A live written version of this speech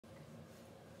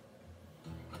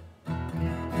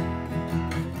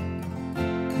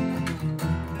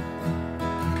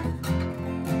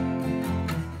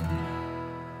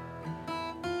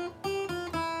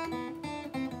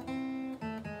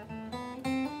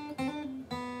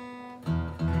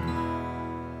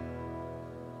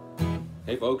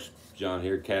Hey folks, John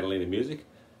here, Catalina Music.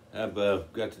 I've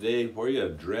got today for you a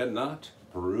dreadnaught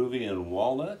Peruvian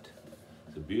walnut.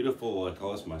 It's a beautiful, I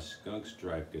call this my skunk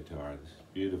stripe guitar. This is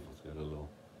beautiful. It's got a little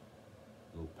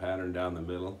pattern down the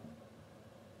middle.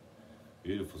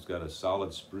 Beautiful. It's got a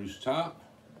solid spruce top.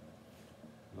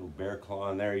 Little bear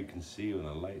claw in there you can see when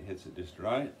the light hits it just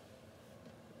right.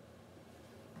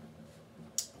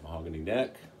 Mahogany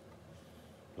neck.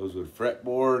 Rosewood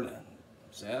fretboard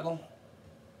saddle.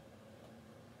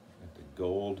 Got the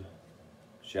gold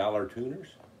Schaller tuners,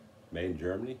 made in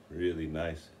Germany. Really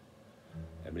nice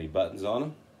ebony buttons on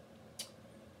them.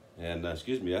 And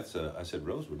excuse me, that's I said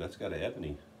rosewood. That's got an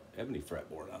ebony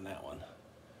fretboard on that one.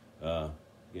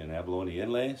 Again, abalone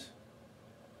inlays,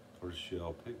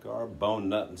 tortoiseshell pickguard, bone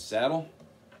nut and saddle,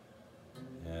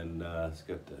 and it's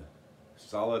got the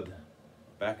solid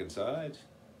back and sides,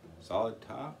 solid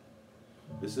top.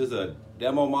 This is a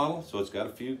demo model, so it's got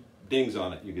a few dings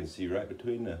on it. You can see right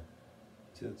between the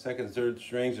second and third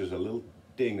strings, there's a little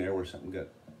ding there where something got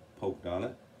poked on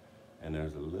it. And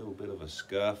there's a little bit of a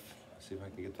scuff. Let's see if I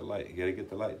can get the light. You gotta get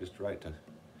the light just right to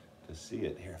see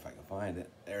it. Here, if I can find it.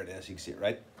 There it is. You can see it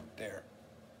right there.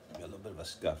 Got a little bit of a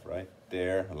scuff right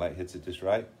there. The light hits it just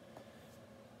right.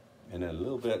 And then a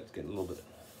little bit, it's getting a little bit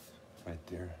right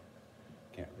there.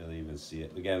 Can't really even see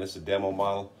it. Again, this is a demo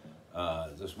model.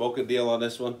 There's a smoking deal on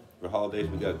this one. For holidays,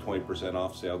 we got a 20%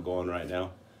 off sale going right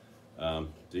now.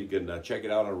 So you can check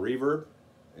it out on Reverb.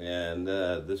 And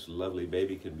this lovely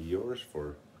baby can be yours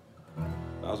for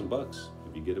 $1,000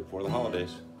 if you get it for the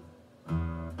holidays.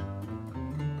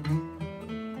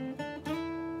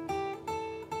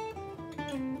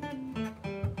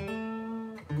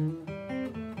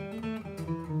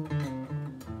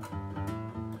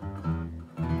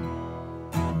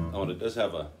 Oh, and it does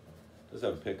have a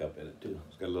pickup in it too.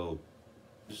 It's got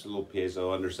just a little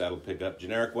piezo under saddle pickup,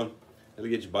 generic one. It'll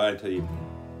get you by until you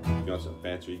want something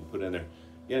fancy you can put in there.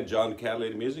 Again, John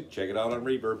Catalina Music. Check it out on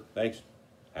Reverb. Thanks.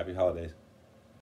 Happy holidays.